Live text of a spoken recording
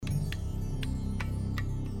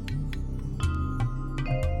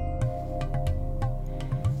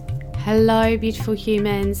Hello, beautiful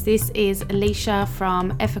humans. This is Leashia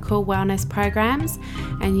from Ethical Wellness Programs,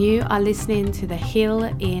 and you are listening to the Heal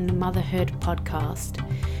in Motherhood podcast,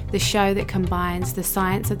 the show that combines the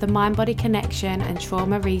science of the mind-body connection and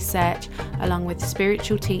trauma research, along with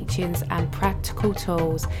spiritual teachings and practical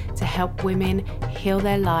tools to help women heal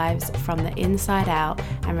their lives from the inside out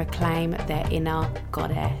and reclaim their inner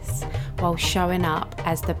goddess, while showing up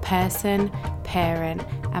as the person, parent,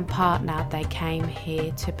 and partner they came here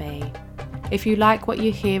to be. If you like what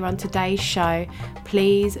you hear on today's show,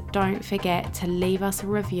 please don't forget to leave us a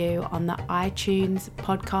review on the iTunes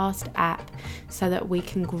podcast app so that we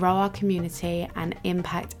can grow our community and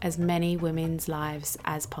impact as many women's lives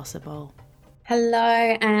as possible. Hello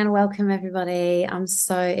and welcome everybody. I'm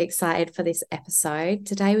so excited for this episode.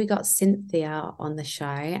 Today we got Cynthia on the show,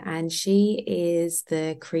 and she is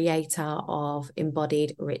the creator of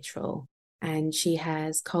Embodied Ritual. And she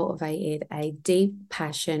has cultivated a deep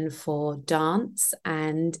passion for dance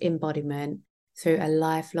and embodiment through a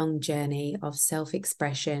lifelong journey of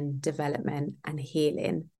self-expression, development, and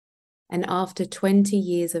healing. And after 20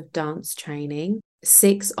 years of dance training,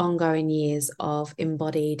 6 ongoing years of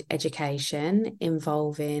embodied education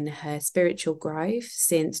involving her spiritual growth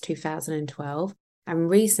since 2012, and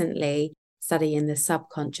recently studying the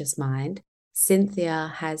subconscious mind,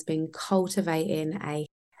 Cynthia has been cultivating a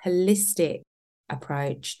holistic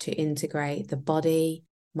approach to integrate the body,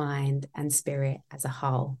 mind, and spirit as a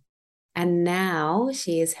whole. And now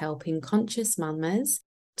she is helping conscious mamas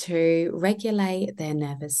to regulate their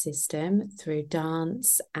nervous system through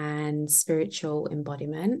dance and spiritual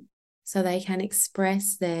embodiment so they can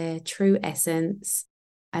express their true essence,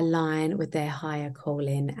 align with their higher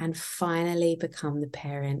calling, and finally become the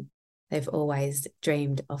parent they've always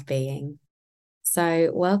dreamed of being. So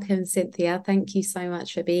welcome, Cynthia. Thank you so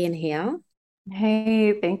much for being here.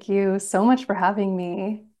 Hey, thank you so much for having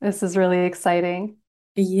me. This is really exciting.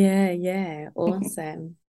 Yeah,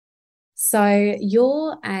 awesome. So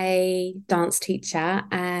you're a dance teacher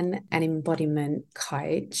and an embodiment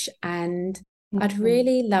coach, and I'd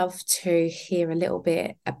really love to hear a little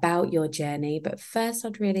bit about your journey. But first,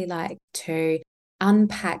 I'd really like to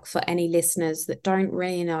unpack for any listeners that don't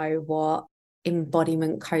really know what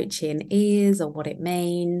embodiment coaching is or what it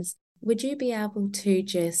means. Would you be able to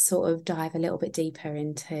just sort of dive a little bit deeper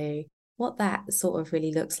into what that sort of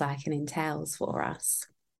really looks like and entails for us?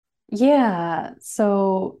 Yeah.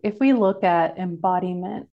 So if we look at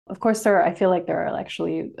embodiment, of course, I feel like there are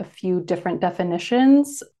actually a few different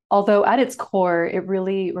definitions, although at its core, it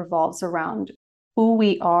really revolves around who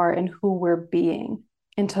we are and who we're being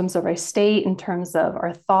in terms of our state, in terms of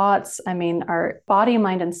our thoughts. I mean, our body,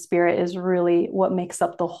 mind, and spirit is really what makes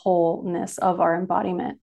up the wholeness of our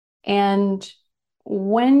embodiment. And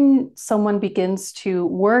when someone begins to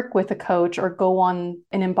work with a coach or go on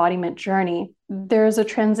an embodiment journey, there's a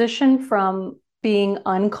transition from being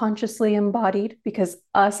unconsciously embodied, because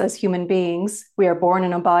us as human beings, we are born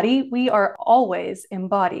in a body, we are always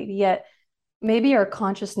embodied, yet maybe our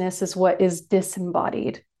consciousness is what is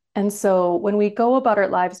disembodied. And so when we go about our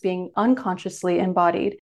lives being unconsciously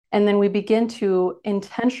embodied, and then we begin to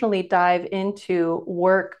intentionally dive into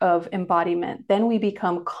work of embodiment, then we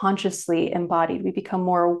become consciously embodied. We become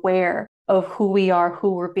more aware of who we are,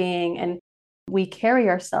 who we're being, and we carry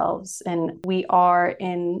ourselves, and we are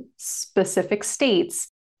in specific states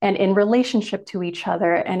and in relationship to each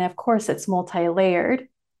other. And of course, it's multi-layered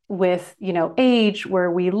with, age,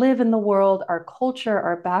 where we live in the world, our culture,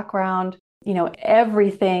 our background,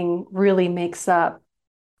 everything really makes up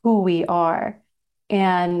who we are.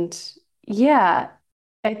 And yeah,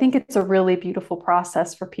 I think it's a really beautiful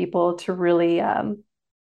process for people to really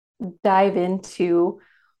dive into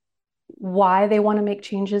why they want to make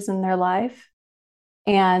changes in their life.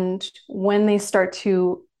 And when they start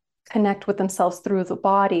to connect with themselves through the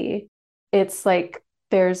body, it's like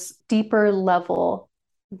there's deeper level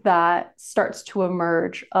that starts to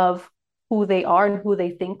emerge of who they are and who they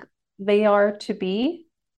think they are to be.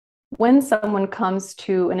 When someone comes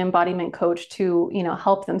to an embodiment coach to,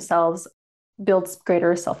 help themselves build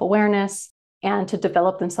greater self-awareness and to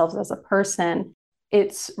develop themselves as a person,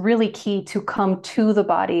 it's really key to come to the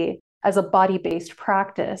body as a body-based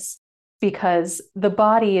practice, because the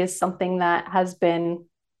body is something that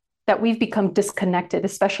we've become disconnected,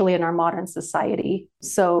 especially in our modern society.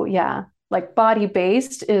 So yeah, like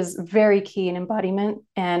body-based is very key in embodiment.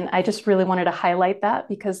 And I just really wanted to highlight that,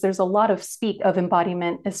 because there's a lot of speak of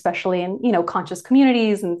embodiment, especially in, conscious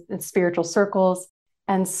communities and spiritual circles.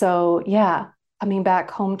 And so, yeah, coming back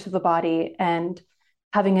home to the body and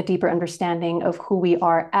having a deeper understanding of who we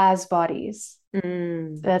are as bodies.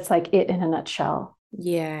 That's like it in a nutshell.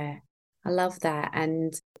 Yeah. I love that.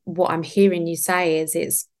 And what I'm hearing you say is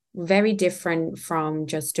it's very different from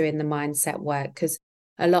just doing the mindset work, because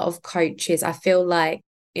a lot of coaches, I feel like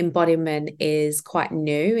embodiment is quite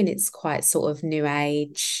new and it's quite sort of new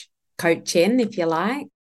age coaching, if you like.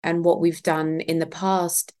 And what we've done in the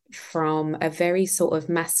past from a very sort of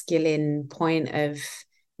masculine point of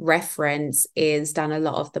reference is done a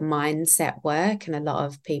lot of the mindset work, and a lot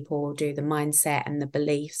of people do the mindset and the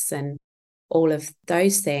beliefs and all of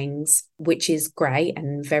those things, which is great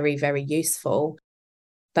and very, very useful.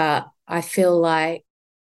 But I feel like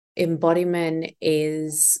embodiment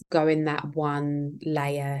is going that one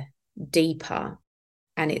layer deeper,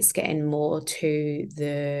 and it's getting more to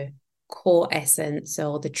the core essence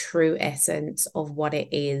or the true essence of what it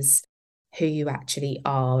is, who you actually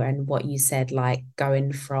are, and what you said, like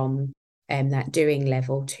going from that doing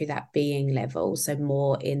level to that being level. So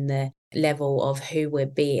more in the level of who we're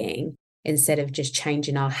being, instead of just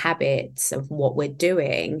changing our habits of what we're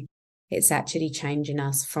doing. It's actually changing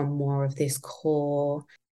us from more of this core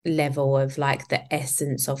level of like the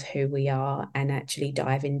essence of who we are, and actually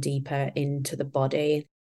diving deeper into the body.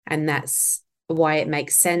 And that's why it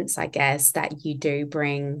makes sense, I guess, that you do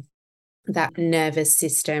bring that nervous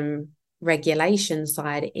system regulation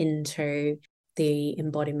side into the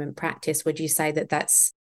embodiment practice. Would you say that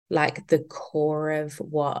that's like the core of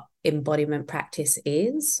what embodiment practice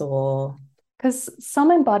is? Or because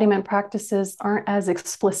some embodiment practices aren't as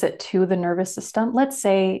explicit to the nervous system. Let's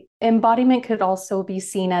say embodiment could also be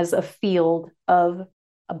seen as a field of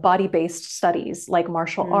body-based studies like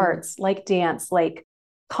martial arts, like dance, like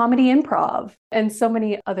comedy improv, and so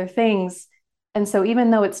many other things. And so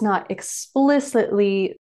even though it's not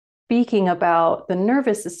explicitly speaking about the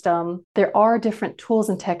nervous system, there are different tools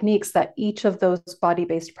and techniques that each of those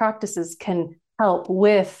body-based practices can help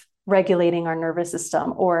with regulating our nervous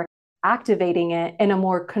system or activating it in a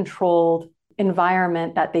more controlled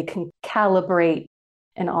environment that they can calibrate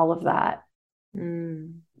and all of that.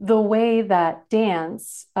 The way that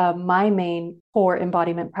dance, my main core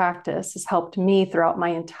embodiment practice, has helped me throughout my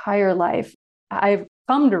entire life, I've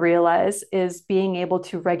come to realize, is being able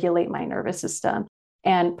to regulate my nervous system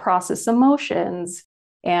and process emotions,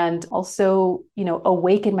 and also,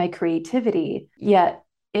 awaken my creativity. Yet,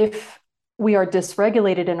 if we are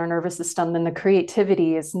dysregulated in our nervous system, then the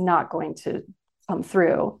creativity is not going to come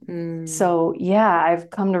through. So yeah, I've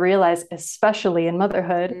come to realize, especially in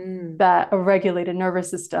motherhood, that a regulated nervous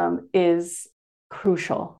system is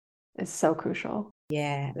crucial. It's so crucial.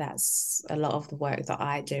 Yeah, that's a lot of the work that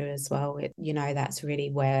I do as well. That's really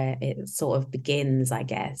where it sort of begins, I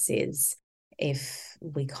guess, is if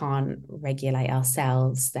we can't regulate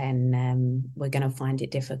ourselves, then we're going to find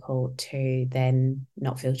it difficult to then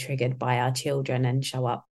not feel triggered by our children and show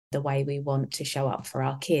up the way we want to show up for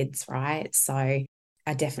our kids, right? So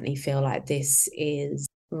I definitely feel like this is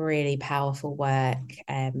really powerful work,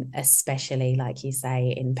 especially, like you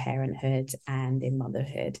say, in parenthood and in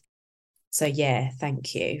motherhood. So yeah,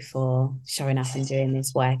 thank you for showing up and doing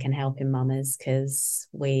this work and helping mamas, because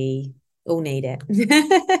we all need it.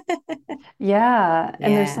 Yeah.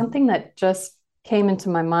 And there's something that just came into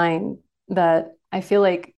my mind that I feel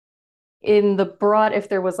like, in the broad, if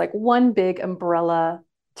there was like one big umbrella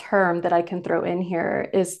term that I can throw in here,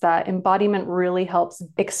 is that embodiment really helps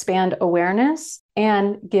expand awareness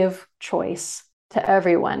and give choice to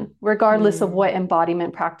everyone, regardless of what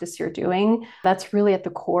embodiment practice you're doing. That's really at the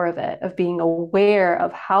core of it, of being aware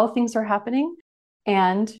of how things are happening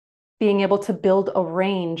and being able to build a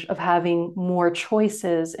range of having more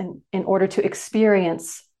choices in order to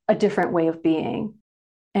experience a different way of being.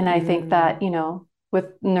 And I think that, with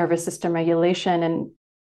nervous system regulation and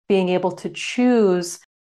being able to choose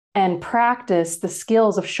and practice the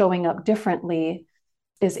skills of showing up differently,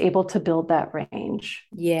 is able to build that range.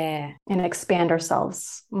 Yeah. And expand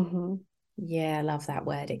ourselves. Yeah, I love that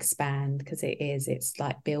word, expand, because it's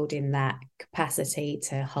like building that capacity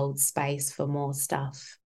to hold space for more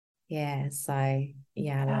stuff. Yeah, so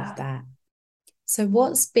yeah, I love that. So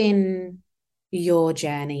what's been your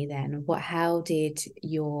journey then? How did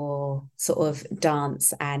your sort of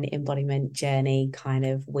dance and embodiment journey kind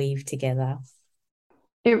of weave together?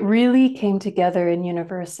 It really came together in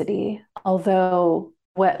university, although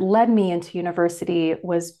what led me into university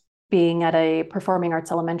was being at a performing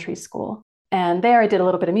arts elementary school. And there I did a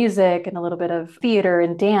little bit of music and a little bit of theater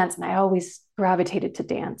and dance, and I always gravitated to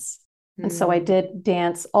dance. And so I did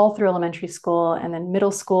dance all through elementary school, and then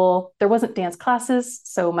middle school, there wasn't dance classes.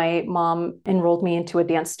 So my mom enrolled me into a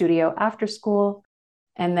dance studio after school.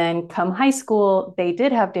 And then come high school, they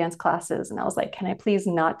did have dance classes. And I was like, can I please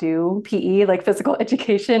not do PE, like physical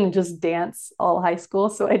education, and just dance all high school?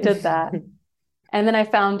 So I did that. And then I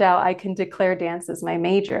found out I can declare dance as my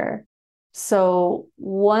major. So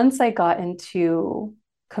once I got into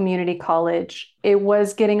community college, it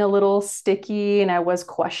was getting a little sticky and I was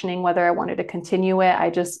questioning whether I wanted to continue it. I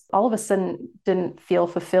just all of a sudden didn't feel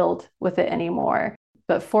fulfilled with it anymore.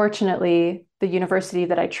 But fortunately, the university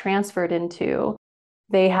that I transferred into,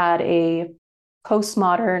 they had a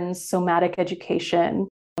postmodern somatic education.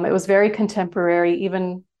 It was very contemporary,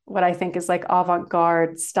 even what I think is like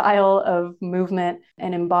avant-garde style of movement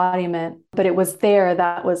and embodiment. But it was there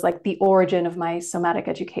that was like the origin of my somatic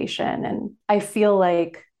education. And I feel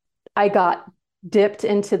like I got dipped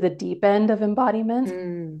into the deep end of embodiment.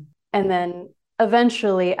 And then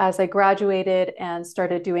eventually, as I graduated and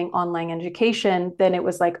started doing online education, then it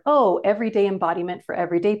was like, oh, everyday embodiment for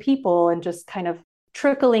everyday people, and just kind of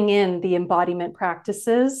trickling in the embodiment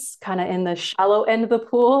practices kind of in the shallow end of the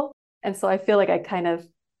pool. And so I feel like I kind of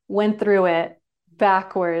went through it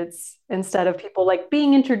backwards instead of people like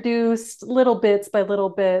being introduced little bits by little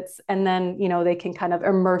bits. And then, they can kind of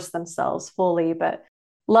immerse themselves fully. But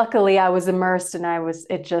luckily I was immersed and I was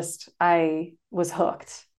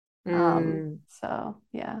hooked. So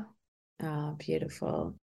yeah. Oh,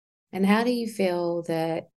 beautiful. And how do you feel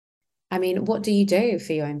that, what do you do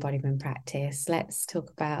for your embodiment practice? Let's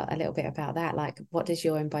talk about a little bit about that. Like, what does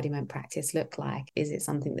your embodiment practice look like? Is it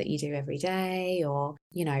something that you do every day? Or,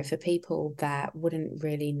 for people that wouldn't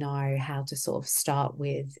really know how to sort of start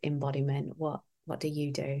with embodiment, what do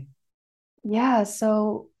you do? Yeah,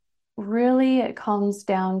 so really it comes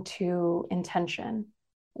down to intention.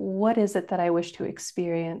 What is it that I wish to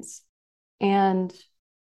experience? And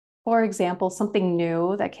for example, something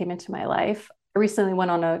new that came into my life. I recently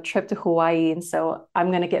went on a trip to Hawaii, and so I'm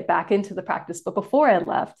going to get back into the practice. But before I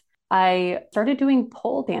left, I started doing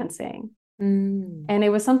pole dancing. And it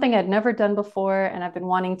was something I'd never done before. And I've been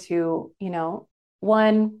wanting to,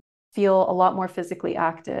 one, feel a lot more physically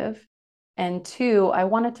active. And two, I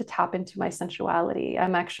wanted to tap into my sensuality.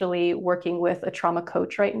 I'm actually working with a trauma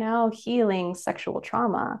coach right now, healing sexual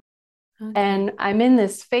trauma. Okay. And I'm in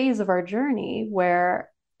this phase of our journey where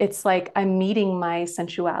it's like I'm meeting my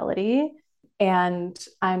sensuality and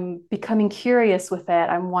I'm becoming curious with it.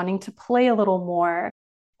 I'm wanting to play a little more.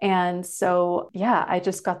 And so, yeah, I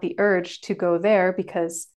just got the urge to go there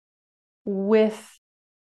because with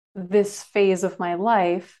this phase of my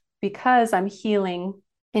life, because I'm healing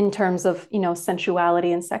in terms of,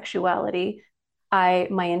 sensuality and sexuality,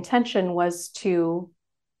 my intention was to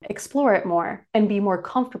explore it more and be more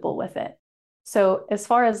comfortable with it. So as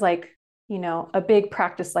far as like, a big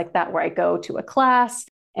practice like that, where I go to a class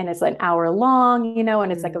and it's an hour long,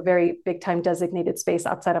 and it's like a very big time designated space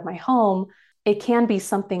outside of my home, it can be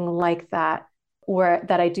something like that, or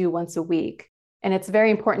that I do once a week. And it's very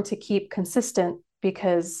important to keep consistent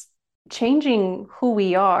because changing who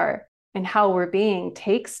we are and how we're being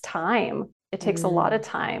takes time. It takes a lot of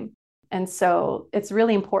time. And so it's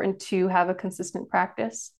really important to have a consistent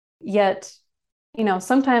practice. Yet,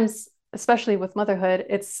 sometimes, especially with motherhood,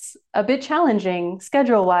 it's a bit challenging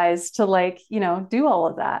schedule-wise to do all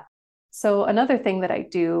of that. So another thing that I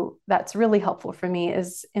do that's really helpful for me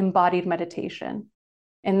is embodied meditation.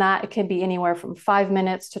 And that can be anywhere from 5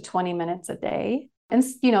 minutes to 20 minutes a day. And,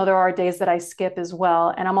 there are days that I skip as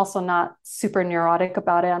well. And I'm also not super neurotic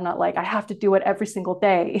about it. I'm not like, I have to do it every single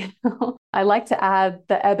day. I like to add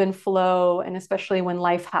the ebb and flow. And especially when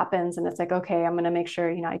life happens and it's like, okay, I'm going to make sure,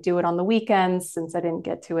 I do it on the weekends since I didn't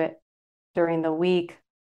get to it during the week.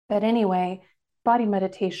 But anyway, body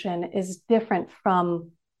meditation is different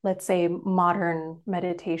from, let's say, modern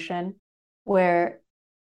meditation, where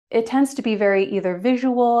it tends to be very either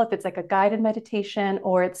visual, if it's like a guided meditation,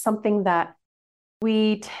 or it's something that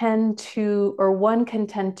we tend to, or one can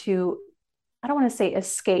tend to, I don't want to say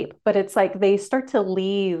escape, but it's like they start to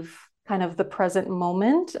leave kind of the present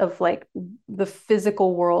moment of like the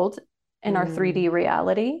physical world in our 3D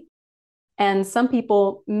reality. And some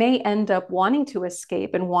people may end up wanting to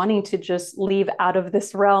escape and wanting to just leave out of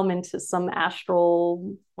this realm into some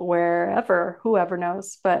astral wherever, whoever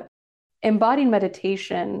knows. But embodied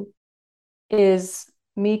meditation is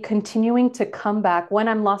me continuing to come back when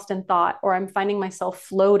I'm lost in thought or I'm finding myself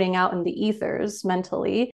floating out in the ethers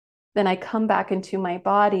mentally. Then I come back into my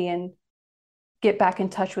body and get back in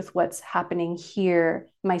touch with what's happening here,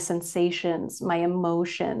 my sensations, my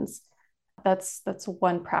emotions. That's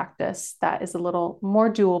one practice that is a little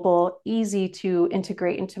more doable, easy to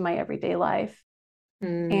integrate into my everyday life.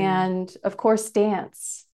 And of course,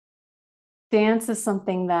 dance. Dance is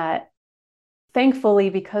something that, thankfully,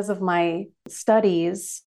 because of my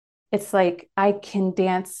studies, it's like I can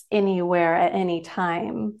dance anywhere at any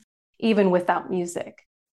time, even without music.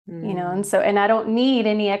 And so, and I don't need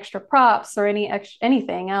any extra props or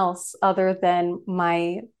anything else other than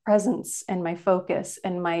my presence and my focus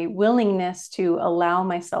and my willingness to allow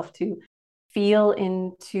myself to feel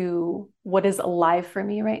into what is alive for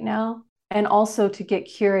me right now. And also to get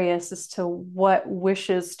curious as to what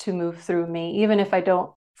wishes to move through me, even if I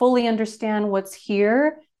don't fully understand what's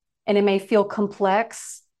here and it may feel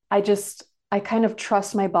complex. I kind of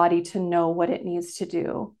trust my body to know what it needs to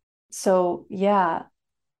do. So yeah,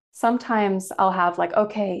 sometimes I'll have like,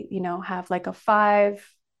 okay, have like a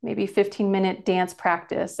 5, maybe 15-minute dance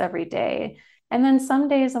practice every day. And then some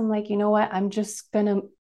days I'm like, you know what? I'm just going to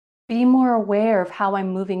be more aware of how I'm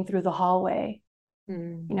moving through the hallway,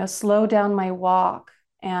 slow down my walk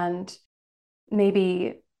and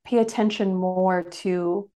maybe pay attention more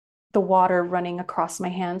to the water running across my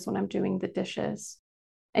hands when I'm doing the dishes.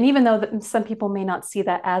 And even though some people may not see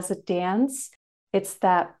that as a dance, it's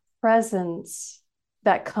that presence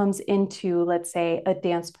that comes into, let's say, a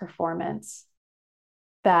dance performance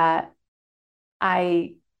that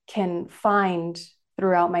I can find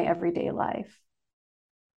throughout my everyday life.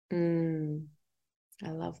 I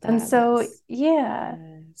love that. And so, yeah,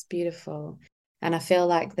 it's beautiful. And I feel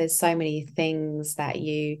like there's so many things that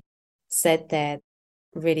you said there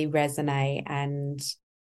really resonate and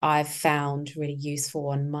I've found really useful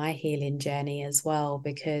on my healing journey as well,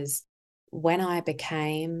 because when I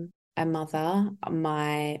became a mother,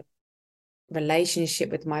 my relationship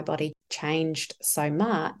with my body changed so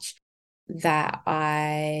much that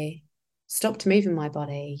I stopped moving my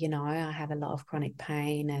body. I had a lot of chronic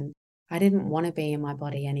pain and I didn't want to be in my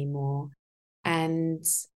body anymore. And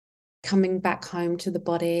coming back home to the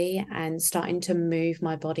body and starting to move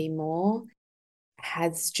my body more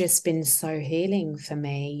has just been so healing for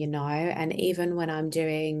me, and even when I'm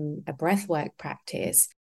doing a breathwork practice,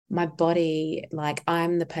 my body, like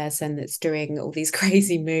I'm the person that's doing all these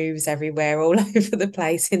crazy moves everywhere, all over the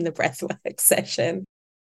place in the breathwork session,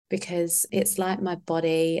 because it's like my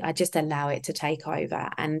body, I just allow it to take over,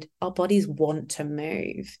 and our bodies want to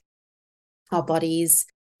move. Our bodies,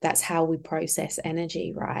 that's how we process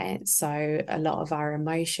energy, right? So a lot of our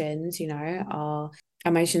emotions, our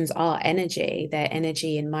emotions are energy, they're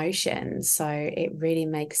energy in motion. So it really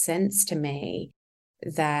makes sense to me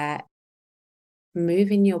that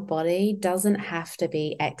moving your body doesn't have to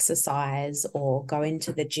be exercise or going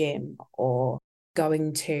to the gym or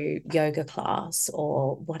going to yoga class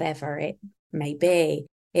or whatever it may be.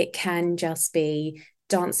 It can just be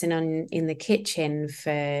dancing in the kitchen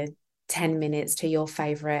for 10 minutes to your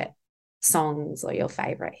favorite songs or your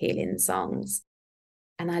favorite healing songs.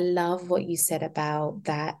 And I love what you said about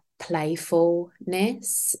that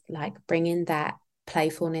playfulness, like bringing that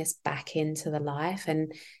playfulness back into the life.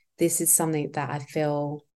 And this is something that I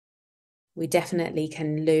feel we definitely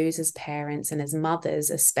can lose as parents and as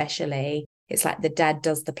mothers, especially. It's like the dad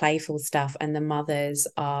does the playful stuff and the mothers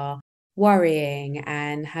are worrying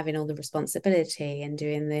and having all the responsibility and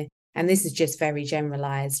and this is just very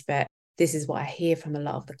generalized, but this is what I hear from a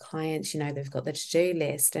lot of the clients. They've got the to-do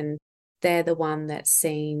list and they're the one that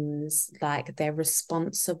seems like they're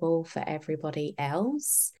responsible for everybody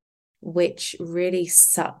else, which really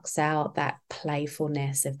sucks out that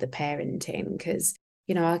playfulness of the parenting, because,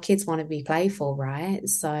 our kids want to be playful, right?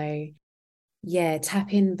 So yeah,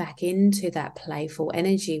 tapping back into that playful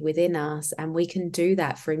energy within us, and we can do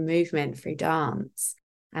that through movement, through dance.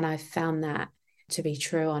 And I've found that to be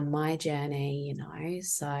true on my journey,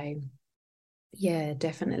 so yeah,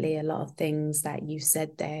 definitely a lot of things that you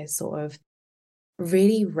said there sort of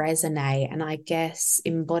really resonate. And I guess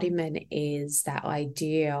embodiment is that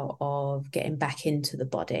idea of getting back into the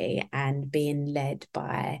body and being led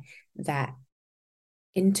by that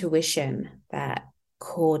intuition, that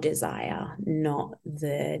core desire, not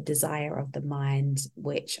the desire of the mind,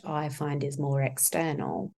 which I find is more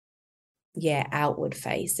external, outward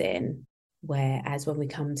facing. Whereas when we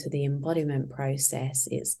come to the embodiment process,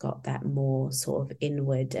 it's got that more sort of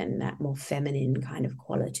inward and that more feminine kind of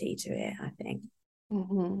quality to it, I think.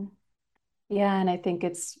 Yeah, and I think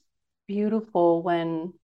it's beautiful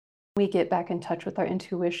when we get back in touch with our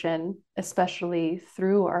intuition, especially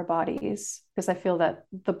through our bodies, because I feel that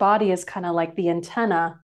the body is kind of like the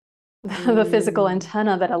antenna, the physical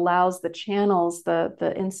antenna that allows the channels,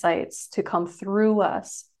 the insights to come through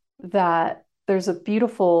us. That there's a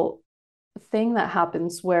beautiful thing that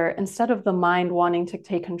happens where instead of the mind wanting to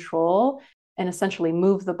take control and essentially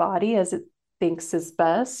move the body as it thinks is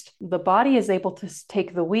best, the body is able to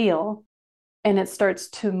take the wheel and it starts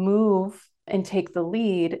to move and take the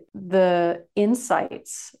lead. The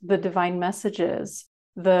insights, the divine messages,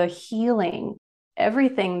 the healing,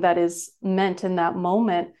 everything that is meant in that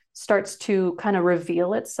moment starts to kind of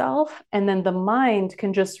reveal itself, and then the mind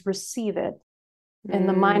can just receive it. And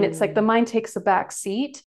the mind, it's like the mind takes a back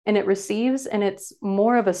seat and it receives, and it's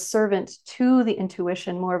more of a servant to the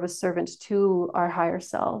intuition, more of a servant to our higher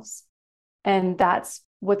selves. And that's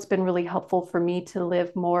what's been really helpful for me to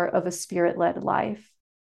live more of a spirit-led life,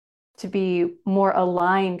 to be more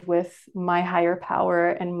aligned with my higher power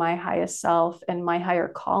and my highest self and my higher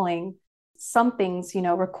calling. Some things,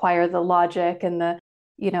 require the logic and the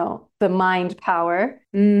mind power.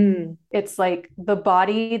 It's like the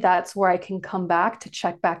body, that's where I can come back to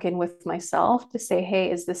check back in with myself to say,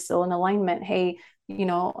 hey, is this still in alignment? Hey,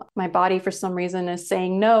 my body for some reason is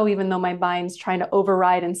saying no, even though my mind's trying to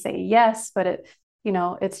override and say yes. But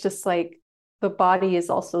it's just like the body is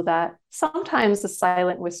also that sometimes a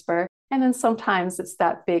silent whisper. And then sometimes it's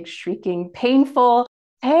that big shrieking, painful,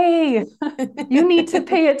 hey, you need to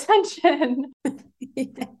pay attention.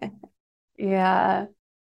 Yeah.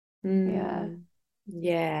 Yeah.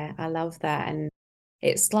 Yeah, I love that. And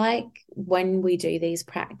it's like when we do these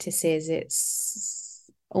practices,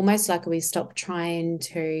 it's almost like we stop trying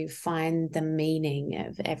to find the meaning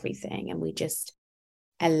of everything and we just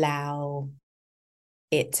allow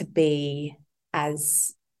it to be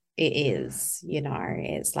as it is.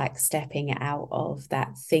 It's like stepping out of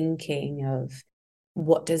that thinking of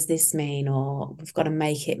what does this mean, or we've got to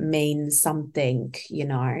make it mean something,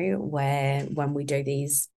 where when we do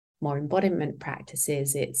these more embodiment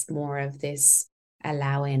practices, it's more of this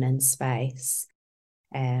allowing and space.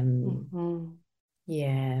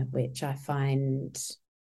 Yeah, which I find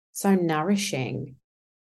so nourishing.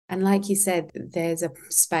 And like you said, there's a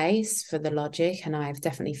space for the logic, and I've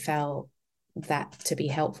definitely felt that to be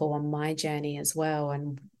helpful on my journey as well.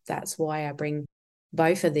 And that's why I bring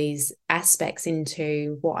both of these aspects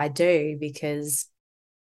into what I do, because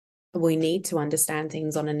we need to understand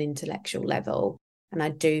things on an intellectual level. And I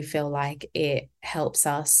do feel like it helps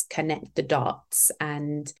us connect the dots.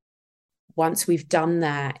 And once we've done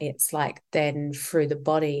that, it's like then through the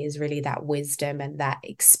body is really that wisdom and that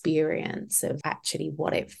experience of actually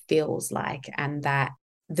what it feels like, and that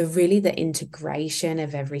the integration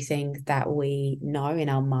of everything that we know in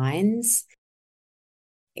our minds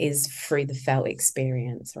is through the felt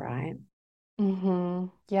experience, right?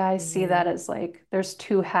 Yeah, I see that as like there's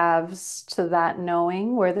two halves to that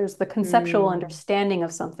knowing, where there's the conceptual understanding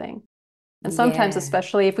of something. And sometimes,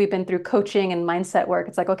 especially if we've been through coaching and mindset work,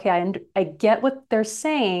 it's like, okay, I get what they're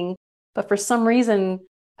saying, but for some reason,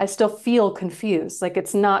 I still feel confused. Like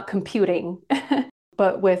it's not computing.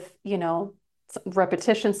 But with,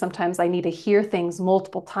 repetition, sometimes I need to hear things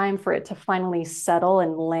multiple times for it to finally settle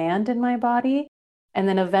and land in my body. And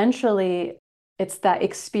then eventually, it's that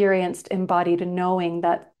experienced embodied knowing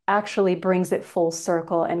that actually brings it full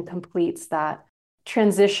circle and completes that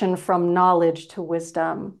transition from knowledge to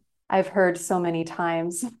wisdom. I've heard so many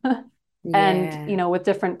times. And, with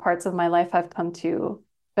different parts of my life, I've come to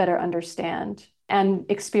better understand and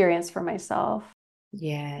experience for myself.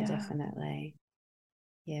 Yeah, definitely.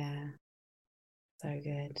 Yeah. So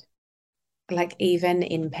good. Like even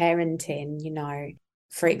in parenting,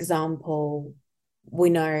 for example,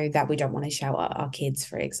 we know that we don't want to shout at our kids,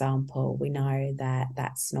 for example. We know that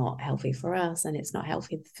that's not healthy for us and it's not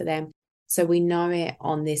healthy for them. So we know it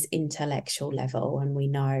on this intellectual level, and we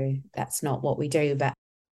know that's not what we do, but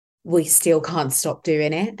we still can't stop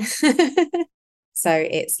doing it. So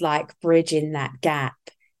it's like bridging that gap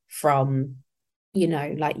from,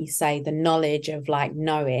 like you say, the knowledge of like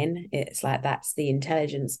knowing, it's like that's the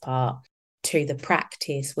intelligence part, to the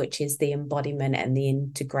practice, which is the embodiment and the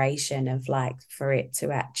integration of like for it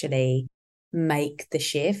to actually make the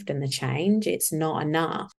shift and the change. It's not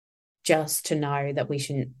enough just to know that we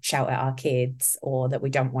shouldn't shout at our kids, or that we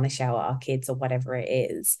don't want to shout at our kids, or whatever it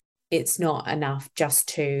is. It's not enough just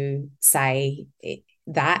to say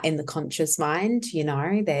that in the conscious mind.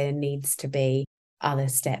 There needs to be other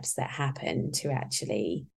steps that happen to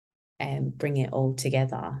actually bring it all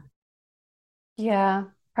together. Yeah,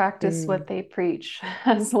 practice what they preach,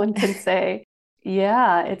 as one can say.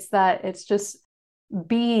 Yeah, it's just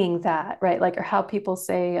being that, right? Like, or how people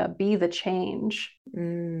say, be the change.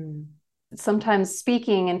 Sometimes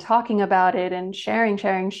speaking and talking about it and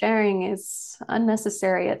sharing is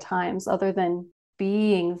unnecessary at times, other than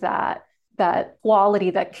being that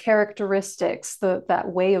quality, that characteristics, that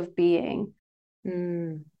way of being.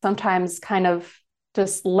 Sometimes kind of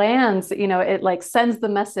just lands, it like sends the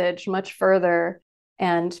message much further,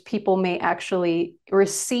 and people may actually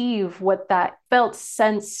receive what that felt,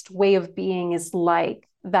 sensed way of being is like,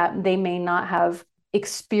 that they may not have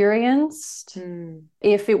experienced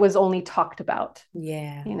if it was only talked about,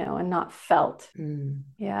 and not felt. And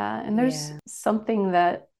there's something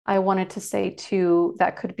that I wanted to say too,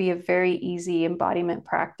 that could be a very easy embodiment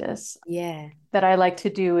practice. Yeah. That I like to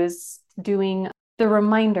do is doing the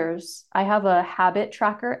reminders. I have a habit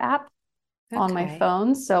tracker app on my Okay.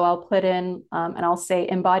 phone. So I'll put in and I'll say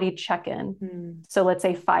embodied check-in. So let's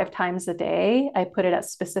say 5 times a day, I put it at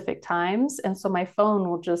specific times. And so my phone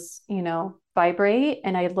will just, vibrate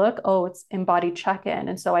and I look, oh, it's embodied check-in.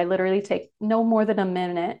 And so I literally take no more than a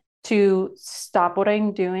minute to stop what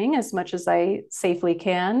I'm doing as much as I safely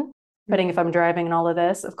can, depending if I'm driving and all of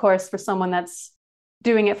this. Of course, for someone that's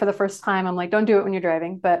doing it for the first time, I'm like, don't do it when you're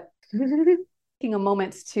driving, but taking a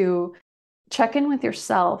moment to check in with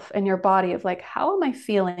yourself and your body of like, how am I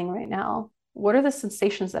feeling right now? What are the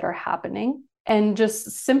sensations that are happening? And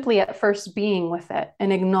just simply at first being with it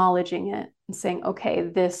and acknowledging it and saying, okay,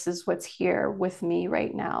 this is what's here with me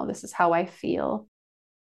right now. This is how I feel.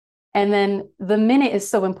 And then the minute is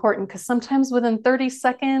so important because sometimes within 30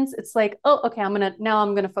 seconds, it's like, oh, okay, I'm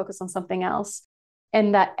going to focus on something else.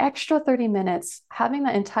 And that extra 30 minutes, having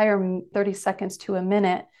that entire 30 seconds to a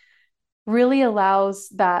minute really allows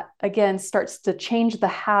that, again, starts to change the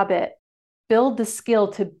habit, build the skill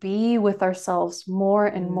to be with ourselves more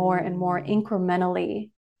and more and more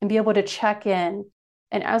incrementally and be able to check in.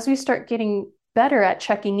 And as we start getting better at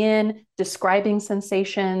checking in, describing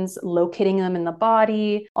sensations, locating them in the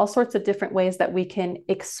body, all sorts of different ways that we can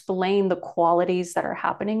explain the qualities that are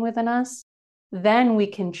happening within us, then we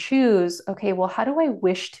can choose, okay, well, how do I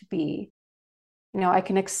wish to be? I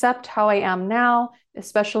can accept how I am now,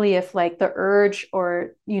 especially if like the urge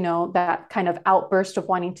or, that kind of outburst of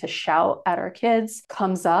wanting to shout at our kids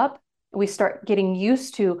comes up. We start getting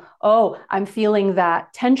used to, oh, I'm feeling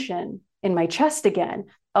that tension in my chest again.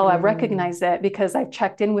 Oh, I recognize it because I've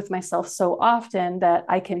checked in with myself so often that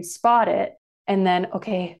I can spot it. And then,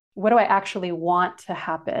 okay, what do I actually want to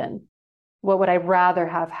happen? What would I rather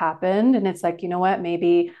have happened? And it's like, you know what?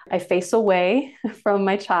 Maybe I face away from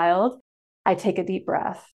my child. I take a deep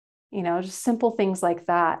breath, just simple things like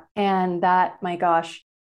that. And that, my gosh,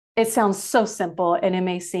 it sounds so simple and it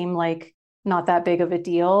may seem like not that big of a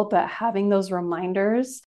deal, but having those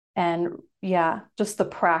reminders and yeah, just the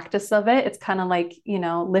practice of it, it's kind of like,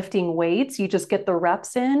 lifting weights. You just get the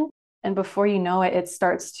reps in. And before you know it, it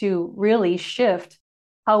starts to really shift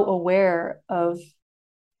how aware of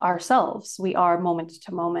ourselves we are moment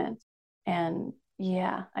to moment. And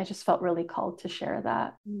yeah, I just felt really called to share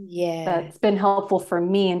that. Yeah. That's been helpful for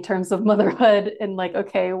me in terms of motherhood and like,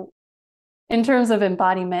 okay, in terms of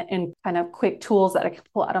embodiment and kind of quick tools that I can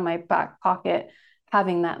pull out of my back pocket,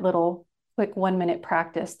 having that little quick 1 minute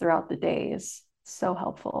practice throughout the day is so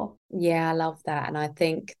helpful. Yeah, I love that. And I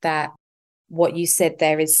think that what you said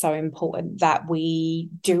there is so important, that we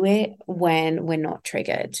do it when we're not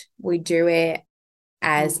triggered. We do it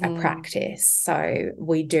as a practice. So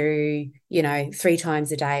we do, 3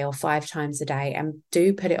 times a day or 5 times a day, and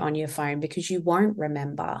do put it on your phone because you won't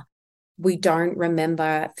remember. We don't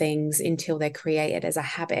remember things until they're created as a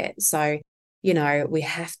habit. So, we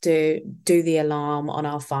have to do the alarm on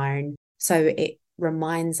our phone so it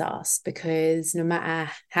reminds us, because no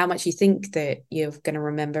matter how much you think that you're going to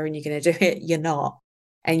remember and you're going to do it, you're not.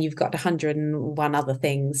 And you've got 101 other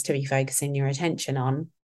things to be focusing your attention on.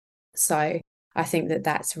 So I think that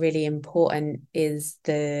that's really important, is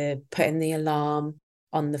the putting the alarm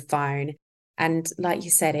on the phone. And like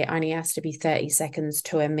you said, it only has to be 30 seconds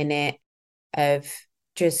to a minute of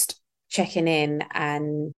just checking in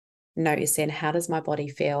and noticing, how does my body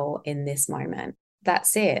feel in this moment?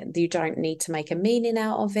 That's it. You don't need to make a meaning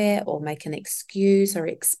out of it or make an excuse or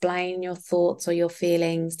explain your thoughts or your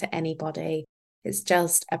feelings to anybody. It's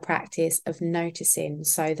just a practice of noticing,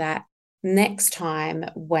 so that next time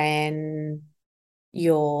when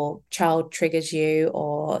your child triggers you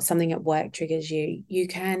or something at work triggers you, you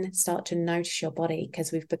can start to notice your body,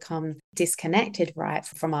 because we've become disconnected, right,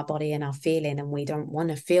 from our body and our feeling, and we don't want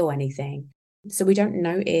to feel anything. So we don't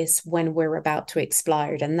notice when we're about to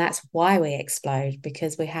explode. And that's why we explode,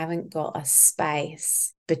 because we haven't got a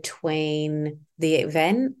space between the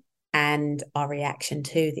event and our reaction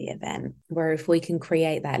to the event. Where if we can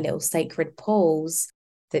create that little sacred pause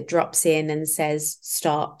that drops in and says,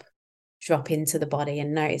 stop, drop into the body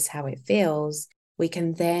and notice how it feels, we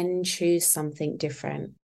can then choose something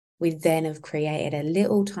different. We then have created a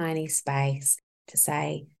little tiny space to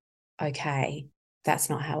say, okay,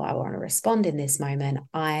 that's not how I want to respond in this moment.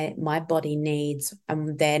 My body needs,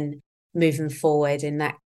 and then moving forward, and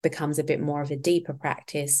that becomes a bit more of a deeper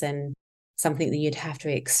practice and something that you'd have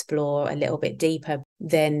to explore a little bit deeper,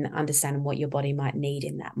 then understanding what your body might need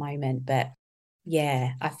in that moment. But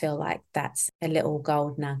yeah, I feel like that's a little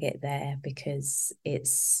gold nugget there, because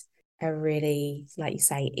it's a really, like you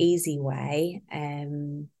say, easy way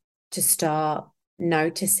to start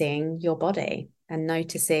noticing your body and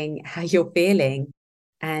noticing how you're feeling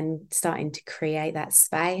and starting to create that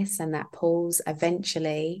space and that pause.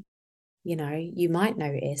 Eventually, you know, you might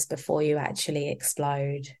notice before you actually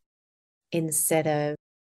explode instead of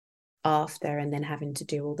after, and then having to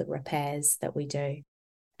do all the repairs that we do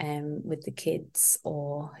with the kids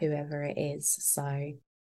or whoever it is. So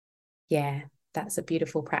yeah, that's a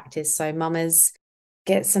beautiful practice. So mamas,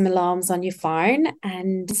 get some alarms on your phone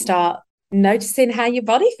and start noticing how your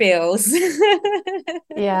body feels.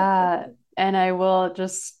 Yeah. And I will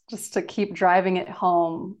just to keep driving it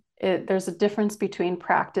home, there's a difference between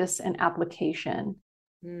practice and application.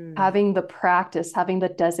 Having the practice, having the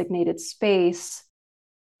designated space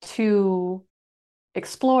to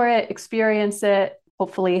explore it, experience it,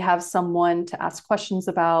 hopefully have someone to ask questions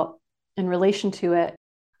about in relation to it.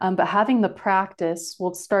 But having the practice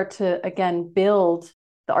will start to, again, build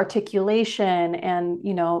the articulation and,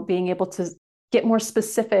 you know, being able to get more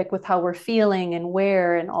specific with how we're feeling and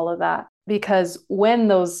where and all of that. Because when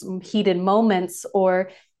those heated moments,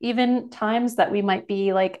 or even times that we might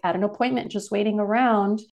be like at an appointment, just waiting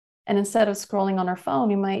around, and instead of scrolling on our phone,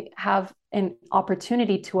 we might have an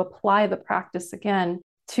opportunity to apply the practice again,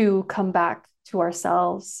 to come back to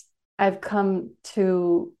ourselves. I've come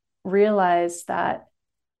to realize that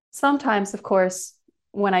sometimes, of course,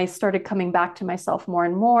 when I started coming back to myself more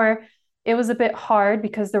and more, it was a bit hard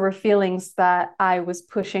because there were feelings that I was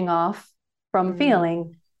pushing off from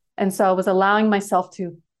feeling. And so I was allowing myself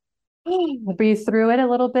to breathe through it a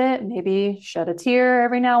little bit, maybe shed a tear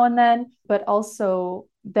every now and then, but also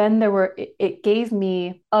then it gave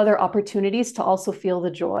me other opportunities to also feel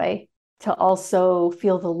the joy, to also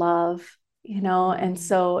feel the love, you know? And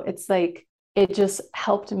so it's like, it just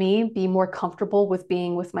helped me be more comfortable with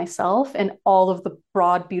being with myself and all of the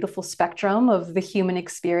broad, beautiful spectrum of the human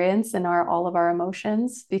experience and all of our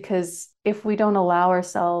emotions. Because if we don't allow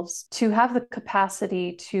ourselves to have the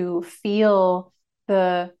capacity to feel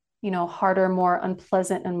the, you know, harder, more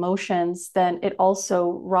unpleasant emotions, then it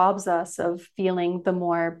also robs us of feeling the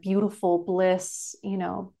more beautiful bliss, you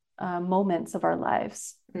know, moments of our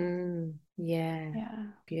lives. Yeah,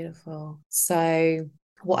 beautiful. So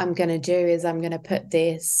what I'm going to do is I'm going to put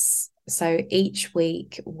this, so each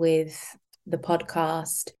week with the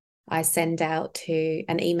podcast, I send out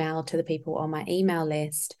an email to the people on my email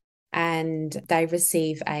list, and they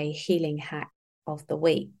receive a healing hack of the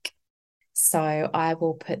week. So I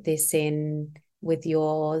will put this in with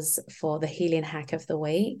yours for the healing hack of the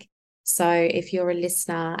week. So if you're a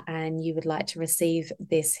listener and you would like to receive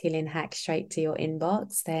this healing hack straight to your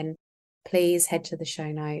inbox, then please head to the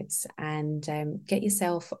show notes and get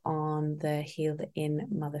yourself on the Heal in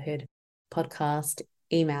Motherhood podcast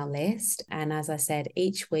email list. And as I said,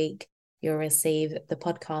 each week you'll receive the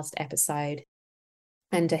podcast episode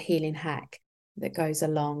and a healing hack that goes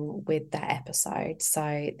along with that episode.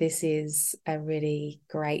 So this is a really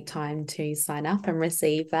great time to sign up and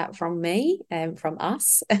receive that from me and from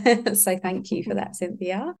us. So thank you for that,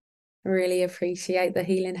 Cynthia. Really appreciate the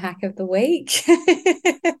healing hack of the week.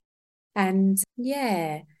 And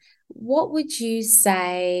yeah, what would you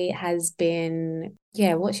say has been,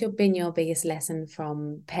 what's been your biggest lesson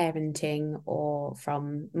from parenting or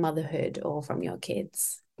from motherhood or from your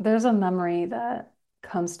kids? There's a memory that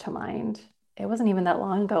comes to mind. It wasn't even that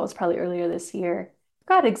long ago. It was probably earlier this year.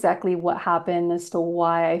 I forgot exactly what happened as to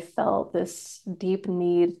why I felt this deep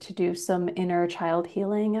need to do some inner child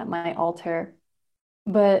healing at my altar.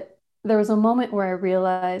 But there was a moment where I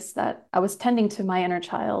realized that I was tending to my inner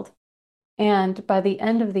child. And by the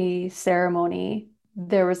end of the ceremony,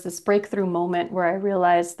 there was this breakthrough moment where I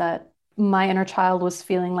realized that my inner child was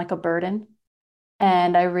feeling like a burden.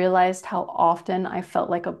 And I realized how often I felt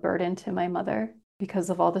like a burden to my mother because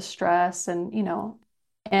of all the stress and, you know,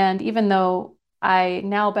 and even though I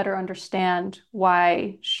now better understand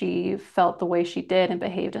why she felt the way she did and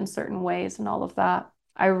behaved in certain ways and all of that,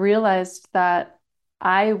 I realized that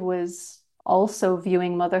I was also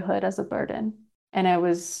viewing motherhood as a burden. And I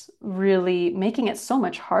was really making it so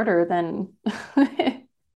much harder than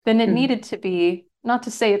than it needed to be. Not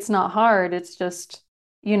to say it's not hard, it's just,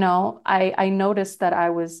 you know, I noticed that I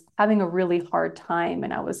was having a really hard time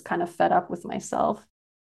and I was kind of fed up with myself.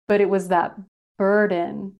 But it was that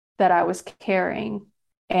burden that I was carrying.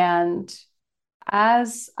 And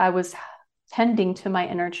as I was tending to my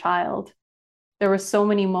inner child, there were so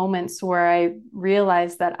many moments where I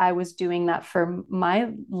realized that I was doing that for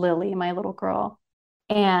my Lily, my little girl,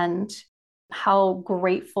 and how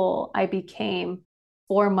grateful I became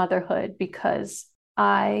for motherhood because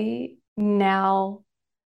I now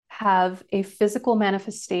have a physical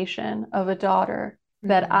manifestation of a daughter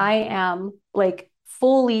that I am like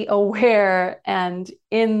fully aware and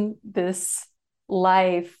in this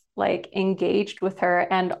life, like engaged with her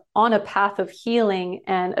and on a path of healing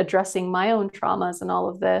and addressing my own traumas and all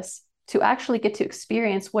of this, to actually get to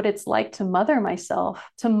experience what it's like to mother myself,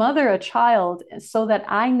 to mother a child, so that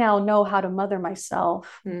I now know how to mother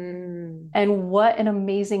myself. And what an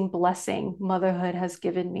amazing blessing motherhood has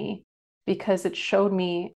given me, because it showed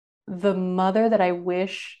me the mother that I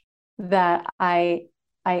wish that I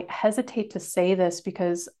hesitate to say this,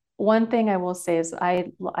 because one thing I will say is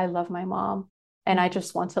I love my mom. And I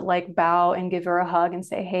just want to like bow and give her a hug and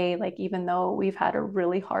say, hey, like, even though we've had a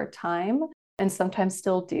really hard time and sometimes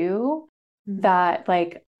still do, that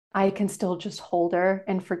like I can still just hold her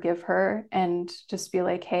and forgive her and just be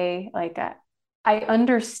like, hey, like I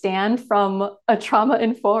understand from a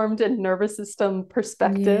trauma-informed and nervous system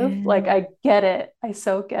perspective. Like I get it. I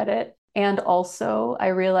so get it. And also I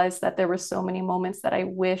realized that there were so many moments that I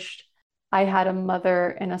wished I had a mother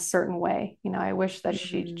in a certain way. You know, I wish that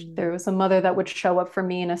there was a mother that would show up for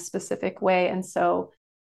me in a specific way. And so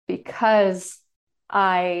because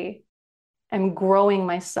I am growing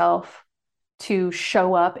myself to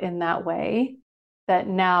show up in that way, that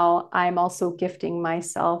now I'm also gifting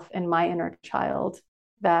myself and my inner child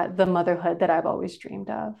that the motherhood that I've always dreamed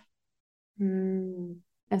of.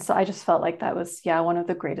 And so I just felt like that was, one of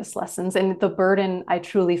the greatest lessons. And the burden, I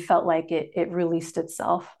truly felt like it released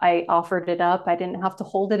itself. I offered it up. I didn't have to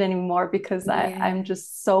hold it anymore, because I'm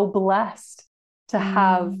just so blessed to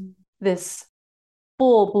have this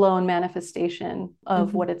full-blown manifestation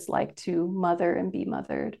of what it's like to mother and be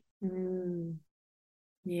mothered.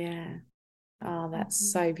 Yeah. Oh,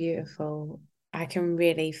 that's so beautiful. I can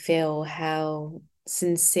really feel how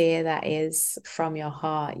sincere that is from your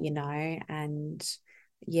heart, you know, and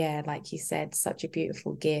like you said, such a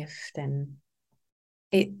beautiful gift. And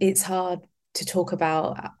it's hard to talk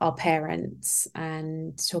about our parents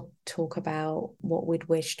and talk about what we'd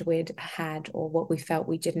wished we'd had or what we felt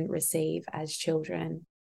we didn't receive as children.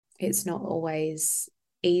 It's not always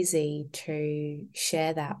easy to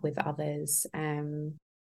share that with others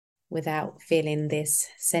without feeling this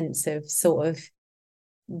sense of sort of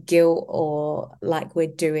guilt or like we're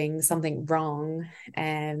doing something wrong.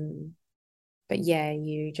 But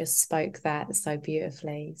you just spoke that so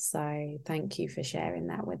beautifully. So thank you for sharing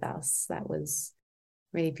that with us. That was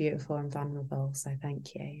really beautiful and vulnerable. So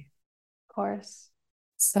thank you. Of course.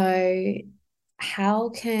 So how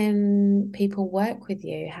can people work with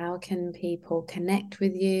you? How can people connect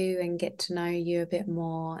with you and get to know you a bit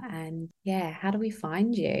more? And how do we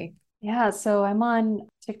find you? Yeah, so I'm on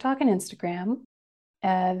TikTok and Instagram.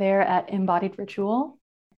 They're at Embodied Ritual.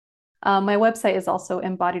 My website is also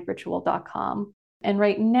embodiedritual.com. And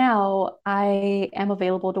right now I am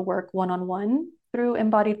available to work one-on-one through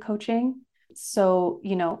embodied coaching. So,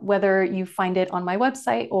 you know, whether you find it on my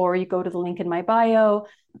website or you go to the link in my bio,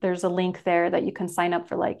 there's a link there that you can sign up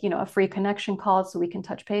for, like, you know, a free connection call so we can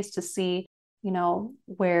touch base to see, you know,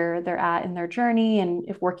 where they're at in their journey and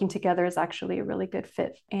if working together is actually a really good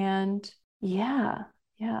fit. And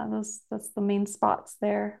that's the main spots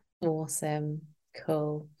there. Awesome.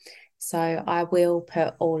 Cool. So I will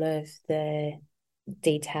put all of the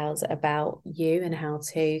details about you and how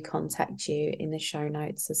to contact you in the show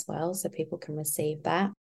notes as well, so people can receive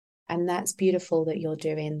that. And that's beautiful that you're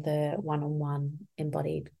doing the one-on-one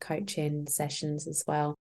embodied coaching sessions as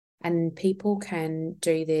well. And people can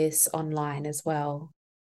do this online as well.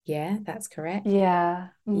 Yeah, that's correct. Yeah.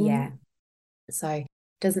 Yeah. So it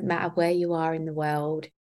doesn't matter where you are in the world,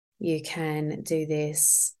 you can do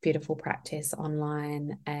this beautiful practice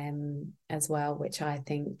online as well, which I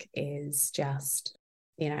think is just,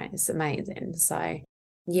 you know, it's amazing. So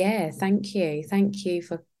thank you. Thank you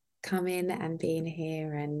for coming and being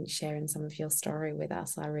here and sharing some of your story with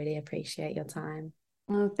us. I really appreciate your time.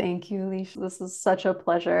 Oh, thank you, Leashia. This is such a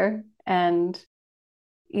pleasure. And,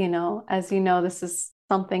 you know, as you know, this is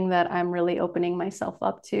something that I'm really opening myself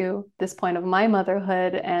up to this point of my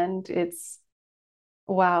motherhood. And it's,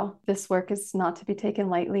 wow, this work is not to be taken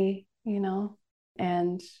lightly, you know,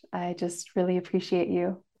 and I just really appreciate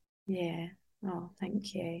you. Yeah. Oh,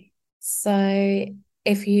 thank you. So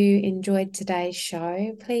if you enjoyed today's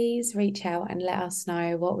show, please reach out and let us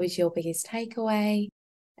know what was your biggest takeaway.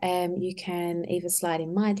 You can either slide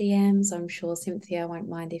in my DMs. I'm sure Cynthia won't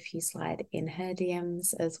mind if you slide in her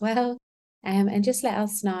DMs as well. And just let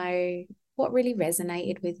us know what really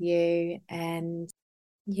resonated with you. And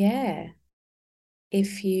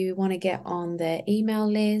if you want to get on the email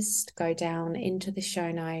list, go down into the show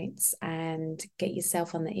notes and get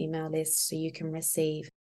yourself on the email list so you can receive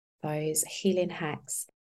those healing hacks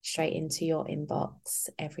straight into your inbox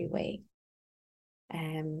every week.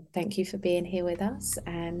 Thank you for being here with us,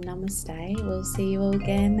 and namaste. We'll see you all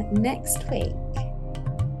again next week.